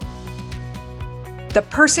The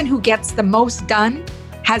person who gets the most done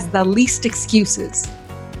has the least excuses.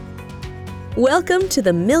 Welcome to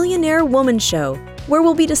the Millionaire Woman Show, where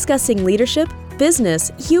we'll be discussing leadership, business,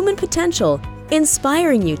 human potential,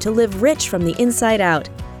 inspiring you to live rich from the inside out.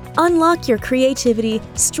 Unlock your creativity,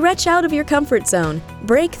 stretch out of your comfort zone,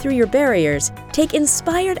 break through your barriers, take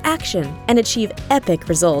inspired action, and achieve epic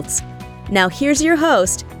results. Now here's your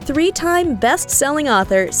host, 3-time best-selling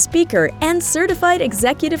author, speaker, and certified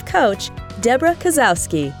executive coach, Deborah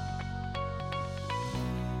Kozowski.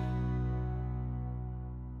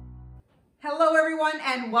 Hello, everyone,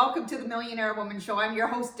 and welcome to the Millionaire Woman Show. I'm your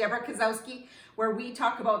host, Deborah Kozowski, where we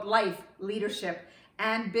talk about life, leadership,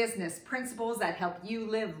 and business principles that help you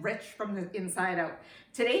live rich from the inside out.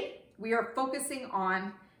 Today, we are focusing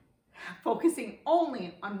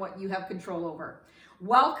only on what you have control over.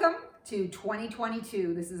 Welcome to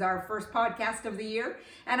 2022. This is our first podcast of the year,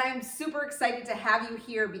 and I'm super excited to have you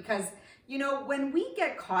here because, when we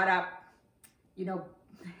get caught up,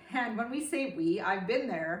 and when we say we, I've been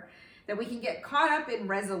there, that we can get caught up in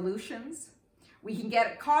resolutions. We can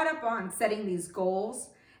get caught up on setting these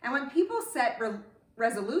goals. And when people set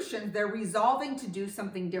resolutions, they're resolving to do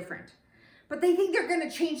something different. But they think they're going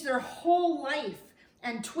to change their whole life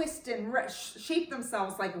and twist and shape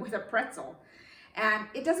themselves like with a pretzel. And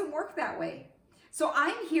it doesn't work that way. So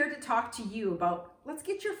I'm here to talk to you about, let's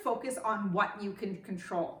get your focus on what you can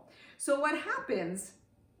control. So what happens,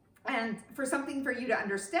 and for something for you to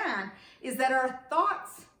understand, is that our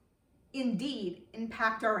thoughts indeed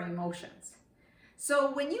impact our emotions.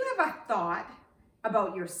 So when you have a thought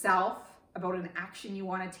about yourself, about an action you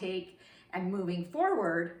want to take and moving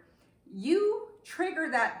forward, you trigger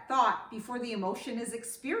that thought before the emotion is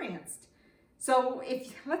experienced. So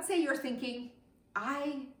if, let's say you're thinking,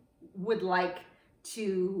 I would like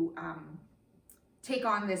to take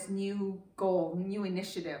on this new goal, new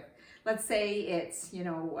initiative. Let's say it's,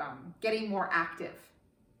 getting more active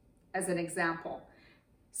as an example.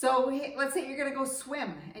 So let's say you're going to go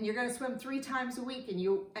swim and you're going to swim 3 times a week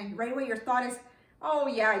and right away your thought is, oh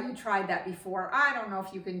yeah, you tried that before. I don't know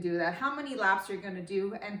if you can do that. How many laps are you going to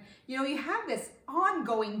do? And you have this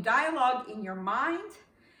ongoing dialogue in your mind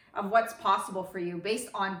of what's possible for you based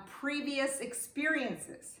on previous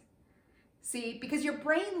experiences. See, because your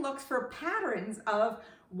brain looks for patterns of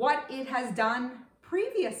what it has done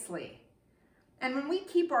previously. And when we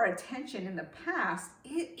keep our attention in the past,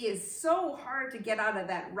 it is so hard to get out of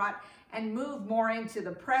that rut and move more into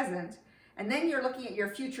the present. And then you're looking at your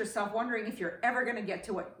future self, wondering if you're ever going to get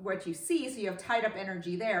to what you see. So you have tied up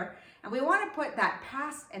energy there. And we want to put that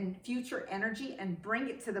past and future energy and bring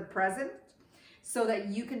it to the present so that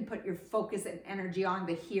you can put your focus and energy on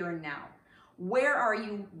the here and now. Where are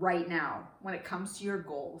you right now when it comes to your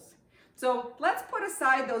goals? So let's put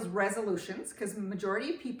aside those resolutions because the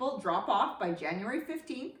majority of people drop off by January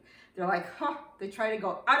 15th. They're like, they try to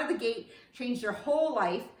go out of the gate, change their whole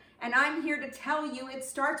life. And I'm here to tell you it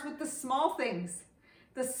starts with the small things.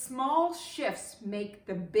 The small shifts make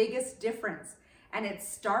the biggest difference. And it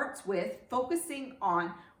starts with focusing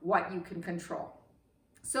on what you can control.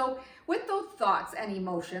 So with those thoughts and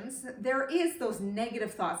emotions, there is those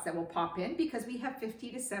negative thoughts that will pop in because we have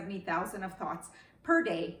 50 to 70,000 of thoughts per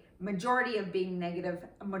day, majority of being negative,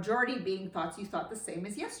 a majority being thoughts you thought the same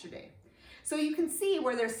as yesterday. So you can see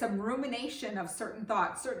where there's some rumination of certain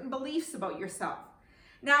thoughts, certain beliefs about yourself.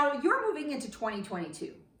 Now you're moving into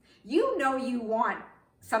 2022. You know you want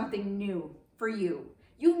something new for you.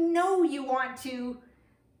 You know you want to,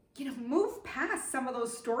 move past some of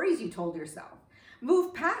those stories you told yourself.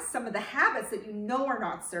 Move past some of the habits that you know are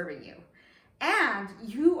not serving you. And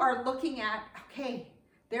you are looking at, okay,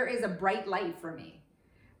 there is a bright light for me.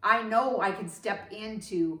 I know I can step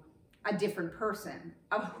into a different person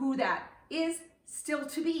of who that is still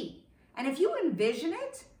to be. And if you envision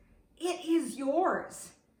it, it is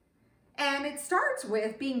yours. And it starts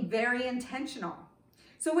with being very intentional.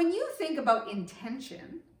 So when you think about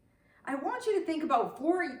intention, I want you to think about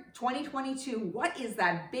for 2022, what is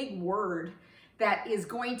that big word that is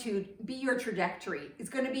going to be your trajectory? It's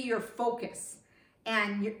going to be your focus.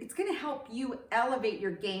 And it's going to help you elevate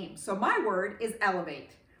your game. So my word is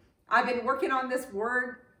elevate. I've been working on this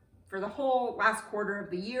word for the whole last quarter of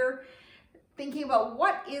the year, thinking about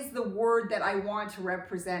what is the word that I want to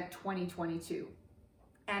represent 2022.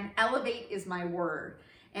 And elevate is my word.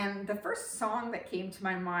 And the first song that came to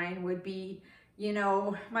my mind would be,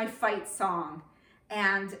 my fight song.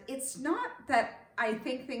 And it's not that I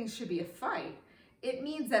think things should be a fight. It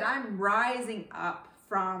means that I'm rising up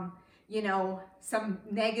from some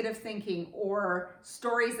negative thinking or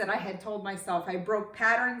stories that I had told myself. I broke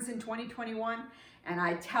patterns in 2021, and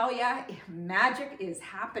I tell ya, magic is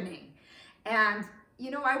happening. And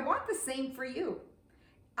I want the same for you.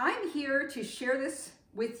 I'm here to share this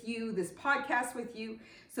with you, this podcast with you,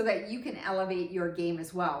 so that you can elevate your game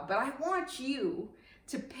as well. But I want you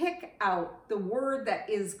to pick out the word that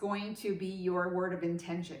is going to be your word of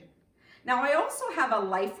intention. Now, I also have a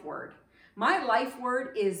life word. My life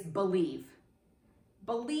word is believe.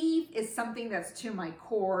 Believe is something that's to my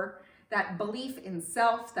core, that belief in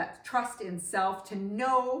self, that trust in self, to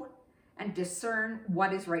know and discern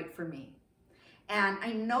what is right for me. And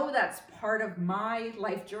I know that's part of my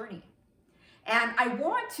life journey. And I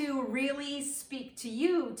want to really speak to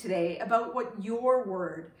you today about what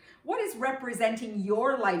is representing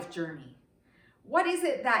your life journey? What is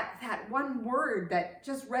it that one word that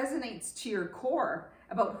just resonates to your core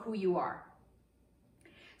about who you are?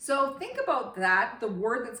 So think about that, the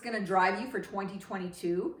word that's going to drive you for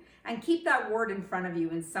 2022, and keep that word in front of you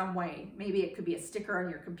in some way. Maybe it could be a sticker on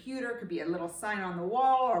your computer, it could be a little sign on the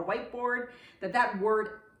wall or whiteboard, that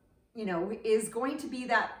word, is going to be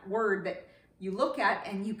that word that you look at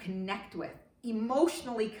and you connect with,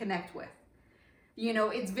 emotionally connect with.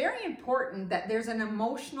 It's very important that there's an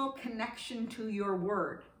emotional connection to your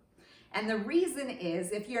word. And the reason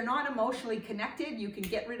is, if you're not emotionally connected, you can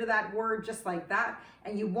get rid of that word just like that,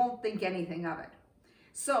 and you won't think anything of it.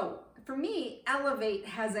 So for me, elevate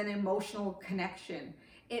has an emotional connection.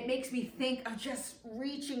 It makes me think of just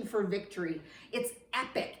reaching for victory. It's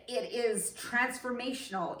epic. It is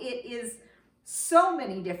transformational. It is so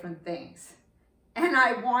many different things. And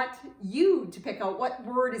I want you to pick out what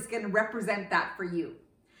word is going to represent that for you.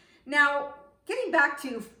 Now, getting back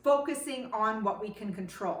to focusing on what we can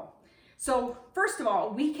control. So first of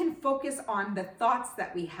all, we can focus on the thoughts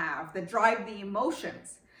that we have that drive the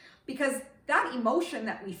emotions, because that emotion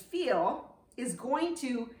that we feel is going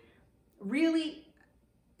to really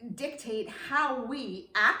dictate how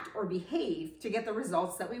we act or behave to get the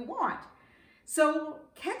results that we want. So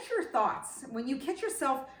catch your thoughts. When you catch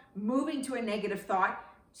yourself moving to a negative thought,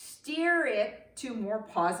 steer it to more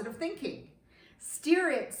positive thinking. Steer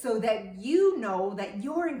it so that you know that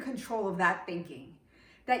you're in control of that thinking,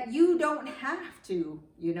 that you don't have to,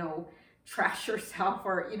 trash yourself,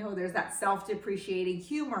 or, there's that self-depreciating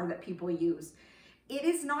humor that people use. It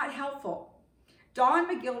is not helpful. Don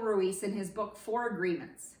McGill Ruiz, in his book, 4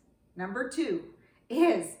 Agreements, number 2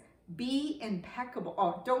 is be impeccable.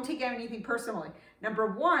 Oh, don't take anything personally. Number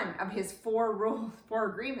 1 of his 4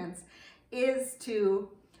 agreements is to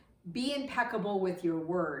be impeccable with your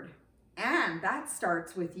word. And that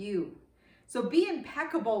starts with you. So be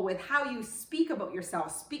impeccable with how you speak about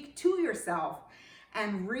yourself, speak to yourself,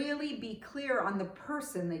 and really be clear on the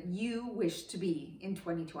person that you wish to be in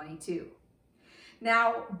 2022.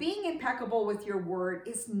 Now, being impeccable with your word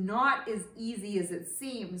is not as easy as it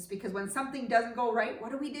seems, because when something doesn't go right,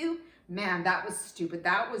 what do? Man, that was stupid,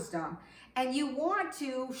 that was dumb. And you want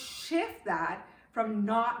to shift that from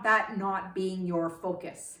not being your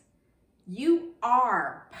focus. You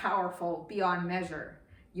are powerful beyond measure.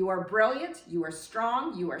 You are brilliant, you are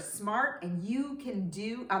strong, you are smart, and you can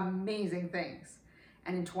do amazing things.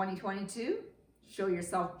 And in 2022, show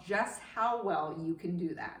yourself just how well you can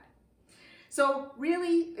do that. So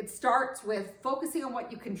really, it starts with focusing on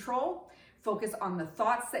what you control, focus on the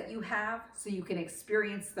thoughts that you have so you can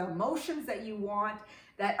experience the emotions that you want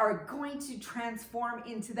that are going to transform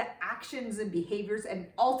into the actions and behaviors, and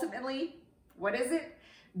ultimately, what is it?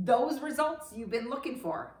 Those results you've been looking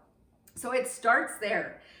for. So it starts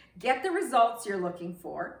there. Get the results you're looking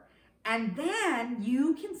for, and then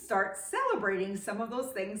you can start celebrating some of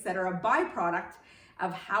those things that are a byproduct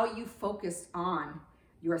of how you focus on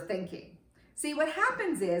your thinking. See, what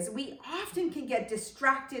happens is we often can get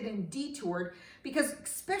distracted and detoured, because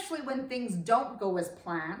especially when things don't go as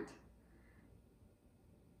planned,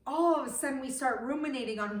 all of a sudden we start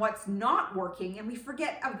ruminating on what's not working, and we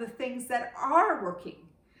forget of the things that are working.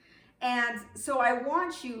 And so I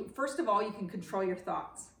want you, first of all, you can control your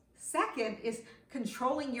thoughts. Second is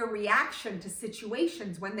controlling your reaction to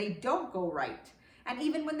situations when they don't go right. And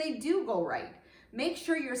even when they do go right, make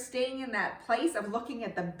sure you're staying in that place of looking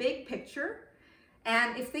at the big picture.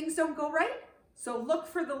 And if things don't go right, so look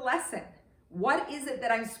for the lesson. What is it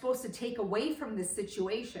that I'm supposed to take away from this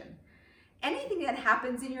situation? Anything that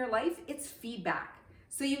happens in your life, it's feedback.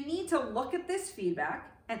 So you need to look at this feedback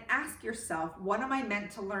and ask yourself, what am I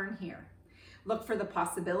meant to learn here? Look for the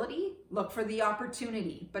possibility, look for the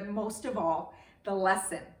opportunity, but most of all, the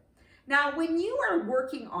lesson. Now, when you are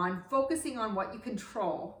working on focusing on what you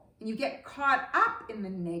control, and you get caught up in the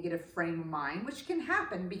negative frame of mind, which can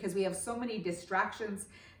happen because we have so many distractions,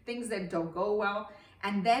 things that don't go well,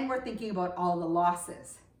 and then we're thinking about all the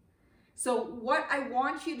losses. So what I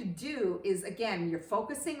want you to do is, again, you're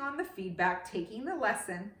focusing on the feedback, taking the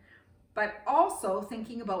lesson, but also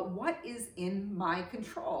thinking about what is in my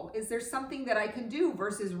control. Is there something that I can do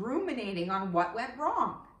versus ruminating on what went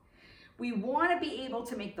wrong? We want to be able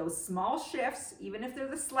to make those small shifts, even if they're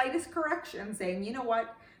the slightest correction, saying, you know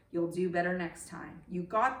what, you'll do better next time. You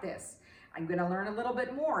got this. I'm going to learn a little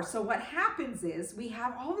bit more. So what happens is we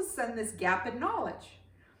have all of a sudden this gap in knowledge.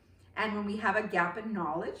 And when we have a gap in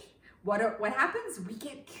knowledge, what happens? We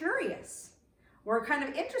get curious. We're kind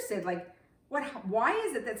of interested, like, why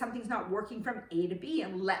is it that something's not working from A to B,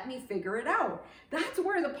 and let me figure it out. That's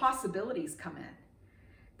where the possibilities come in.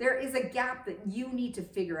 There is a gap that you need to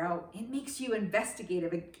figure out. It makes you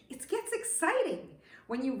investigative. It gets exciting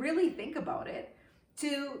when you really think about it,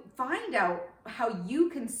 to find out how you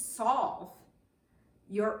can solve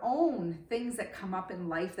your own things that come up in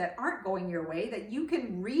life that aren't going your way, that you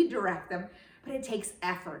can redirect them, but it takes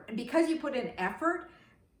effort. And because you put in effort,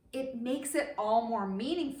 it makes it all more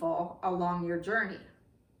meaningful along your journey.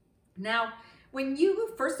 Now,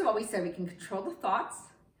 first of all, we said we can control the thoughts.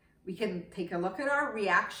 We can take a look at our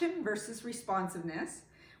reaction versus responsiveness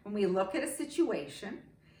when we look at a situation,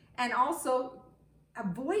 and also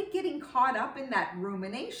avoid getting caught up in that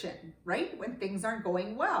rumination, right? When things aren't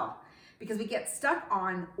going well, because we get stuck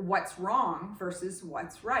on what's wrong versus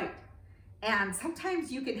what's right. And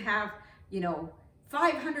sometimes you can have,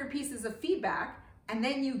 500 pieces of feedback, and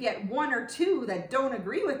then you get one or two that don't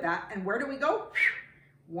agree with that. And where do we go?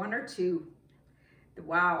 One or two.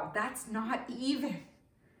 Wow, that's not even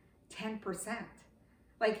 10%.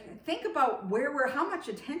 Like, think about how much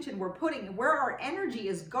attention we're putting and where our energy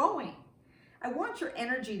is going. I want your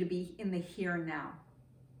energy to be in the here and now.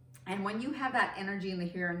 And when you have that energy in the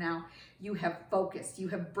here and now, you have focus, you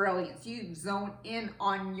have brilliance, you zone in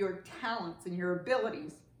on your talents and your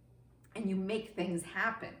abilities, and you make things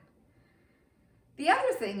happen. The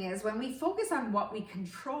other thing is, when we focus on what we can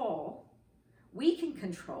control, we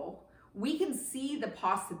can see the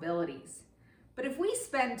possibilities. But if we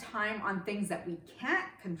spend time on things that we can't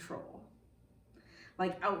control,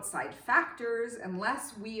 like outside factors,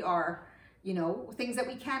 unless we are, things that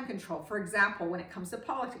we can control. For example, when it comes to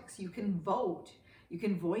politics, you can vote, you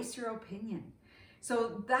can voice your opinion.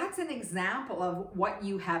 So that's an example of what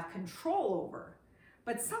you have control over.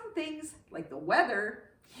 But some things, like the weather,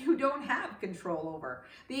 you don't have control over.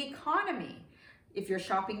 The economy, if you're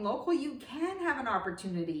shopping local, you can have an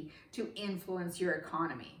opportunity to influence your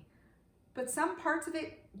economy. But some parts of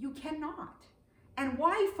it, you cannot. And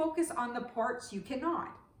why focus on the parts you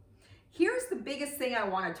cannot? Here's the biggest thing I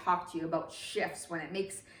want to talk to you about shifts, when it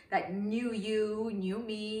makes that new you, new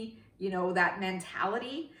me, that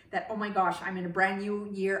mentality that, oh my gosh, I'm in a brand new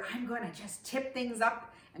year. I'm going to just tip things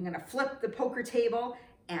up. I'm going to flip the poker table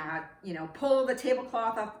and, pull the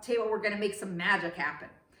tablecloth off the table. We're going to make some magic happen.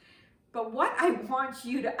 But what I want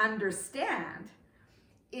you to understand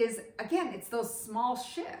is, again, it's those small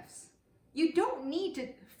shifts. You don't need to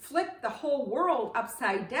flip the whole world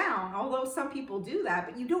upside down, although some people do that,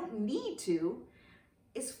 but you don't need to.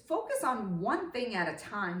 Is focus on one thing at a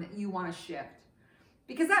time that you want to shift.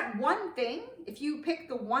 Because that one thing, if you pick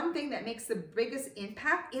the one thing that makes the biggest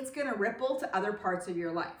impact, it's going to ripple to other parts of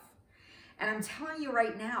your life. And I'm telling you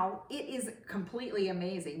right now, it is completely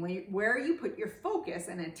amazing. Where you put your focus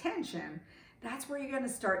and attention, that's where you're going to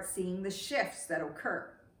start seeing the shifts that occur.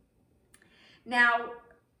 Now,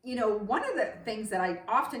 one of the things that I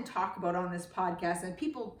often talk about on this podcast, and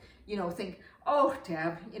people, think, oh,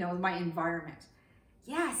 Deb, my environment.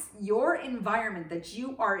 Yes, your environment that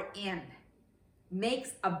you are in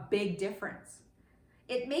makes a big difference.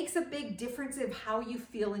 It makes a big difference of how you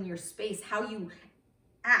feel in your space, how you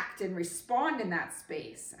act and respond in that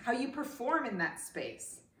space, how you perform in that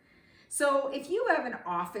space. So if you have an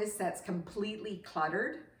office that's completely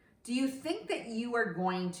cluttered, do you think that you are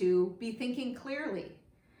going to be thinking clearly?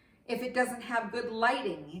 If it doesn't have good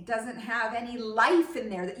lighting, it doesn't have any life in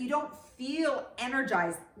there, that you don't feel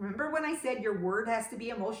energized. Remember when I said your word has to be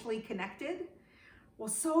emotionally connected? Well,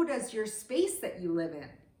 so does your space that you live in.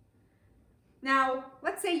 Now,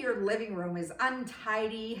 let's say your living room is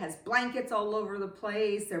untidy, has blankets all over the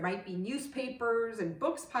place. There might be newspapers and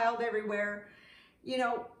books piled everywhere.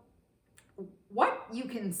 What you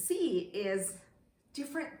can see is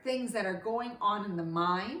different things that are going on in the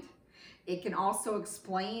mind. It can also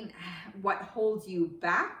explain what holds you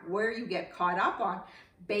back, where you get caught up on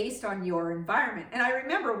based on your environment. And I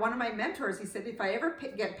remember one of my mentors, he said, if I ever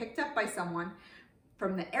get picked up by someone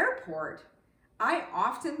from the airport, I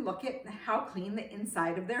often look at how clean the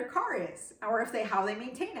inside of their car is, or how they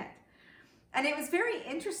maintain it. And it was very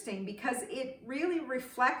interesting because it really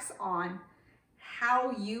reflects on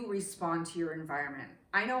how you respond to your environment.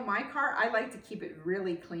 I know my car, I like to keep it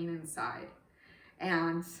really clean inside.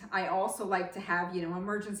 And I also like to have,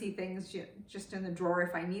 emergency things just in the drawer.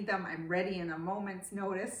 If I need them, I'm ready in a moment's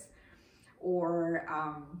notice. Or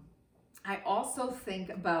I also think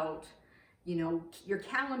about, your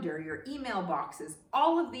calendar, your email boxes,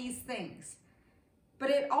 all of these things. But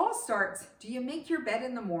it all starts, do you make your bed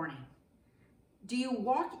in the morning? Do you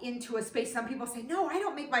walk into a space? Some people say, no, I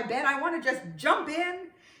don't make my bed. I want to just jump in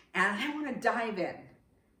and I want to dive in.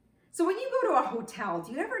 So when you go to a hotel,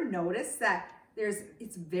 do you ever notice that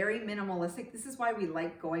it's very minimalistic? This is why we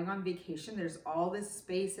like going on vacation. There's all this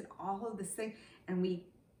space and all of this thing, and we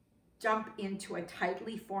jump into a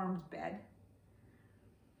tightly formed bed.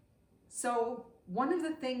 So one of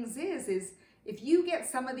the things is if you get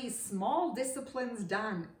some of these small disciplines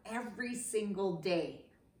done every single day,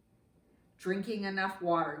 drinking enough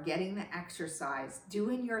water, getting the exercise,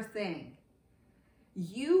 doing your thing,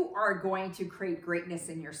 you are going to create greatness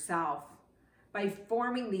in yourself by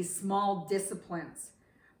forming these small disciplines,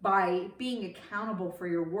 by being accountable for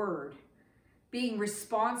your word, being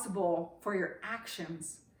responsible for your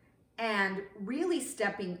actions, and really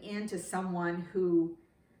stepping into someone who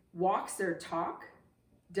walks their talk,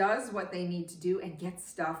 does what they need to do, and gets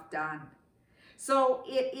stuff done. So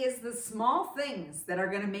it is the small things that are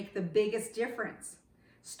going to make the biggest difference.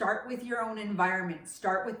 Start with your own environment.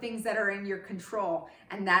 Start with things that are in your control.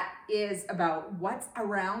 And that is about what's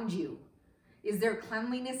around you. Is there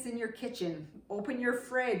cleanliness in your kitchen? Open your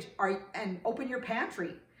fridge and open your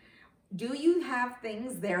pantry. Do you have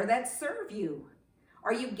things there that serve you?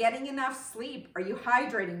 Are you getting enough sleep? Are you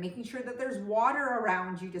hydrating? Making sure that there's water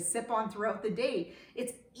around you to sip on throughout the day.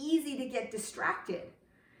 It's easy to get distracted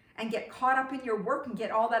and get caught up in your work and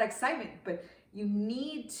get all that excitement, but you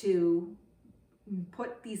need to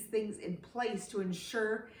put these things in place to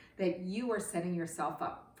ensure that you are setting yourself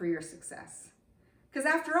up for your success. Because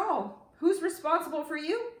after all, who's responsible for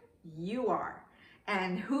you? You are.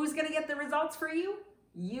 And who's going to get the results for you?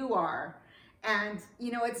 You are. And,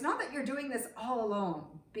 it's not that you're doing this all alone,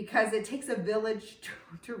 because it takes a village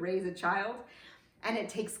to raise a child, and it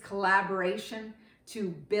takes collaboration to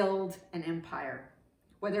build an empire,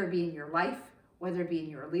 whether it be in your life, whether it be in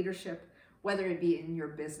your leadership, whether it be in your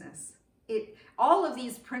business. All of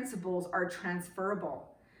these principles are transferable.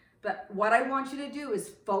 But what I want you to do is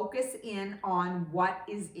focus in on what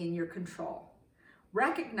is in your control.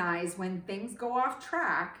 Recognize when things go off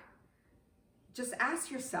track. Just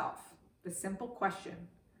ask yourself the simple question,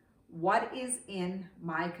 what is in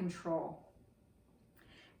my control?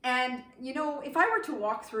 And, if I were to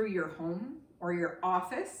walk through your home or your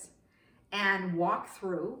office and walk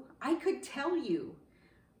through, I could tell you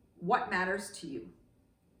what matters to you,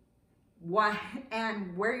 what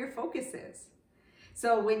and where your focus is.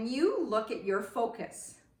 So when you look at your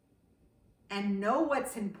focus and know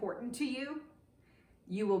what's important to you,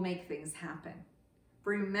 you will make things happen.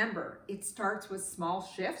 Remember, it starts with small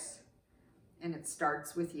shifts, and it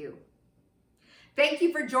starts with you. Thank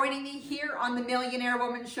you for joining me here on the Millionaire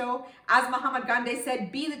Woman Show. As Mahatma Gandhi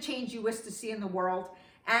said, be the change you wish to see in the world.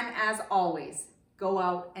 And as always, go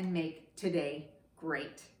out and make today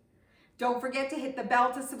great. Don't forget to hit the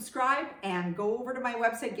bell to subscribe and go over to my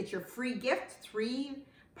website, get your free gift,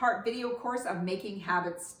 3-part video course of making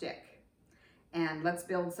habits stick. And let's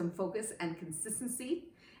build some focus and consistency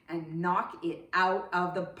and knock it out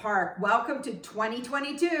of the park. Welcome to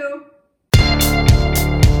 2022.